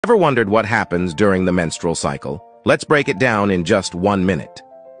Ever wondered what happens during the menstrual cycle? Let's break it down in just 1 minute.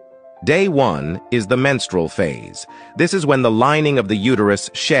 Day 1 is the menstrual phase. This is when the lining of the uterus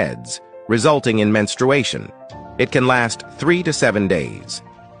sheds, resulting in menstruation. It can last 3 to 7 days.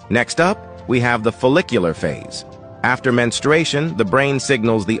 Next up, we have the follicular phase. After menstruation, the brain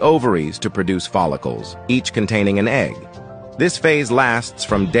signals the ovaries to produce follicles, each containing an egg. This phase lasts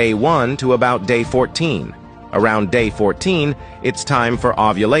from day 1 to about day 14. Around day 14, it's time for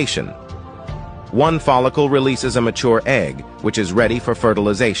ovulation. One follicle releases a mature egg, which is ready for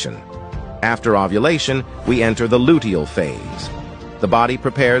fertilization. After ovulation, we enter the luteal phase. The body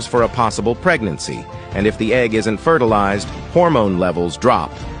prepares for a possible pregnancy, and if the egg isn't fertilized, hormone levels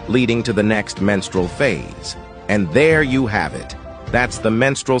drop, leading to the next menstrual phase. And there you have it. That's the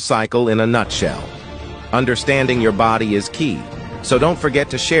menstrual cycle in a nutshell. Understanding your body is key, so don't forget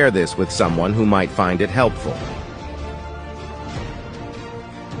to share this with someone who might find it helpful.